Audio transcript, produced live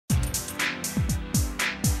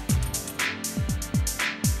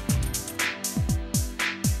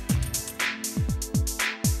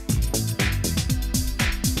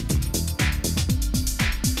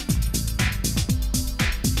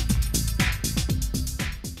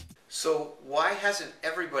So why hasn't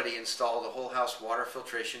everybody installed a whole house water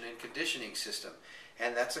filtration and conditioning system?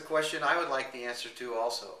 And that's a question I would like the answer to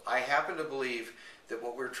also. I happen to believe that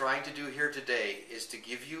what we're trying to do here today is to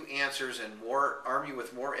give you answers and arm you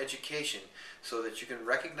with more education so that you can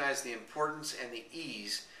recognize the importance and the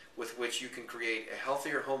ease with which you can create a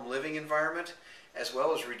healthier home living environment, as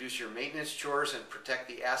well as reduce your maintenance chores and protect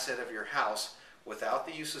the asset of your house without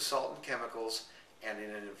the use of salt and chemicals and in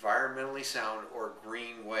an environmentally sound or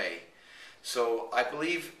green way. So I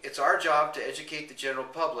believe it's our job to educate the general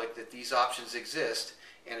public that these options exist,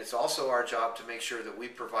 and it's also our job to make sure that we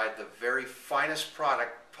provide the very finest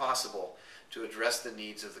product possible to address the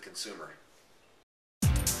needs of the consumer.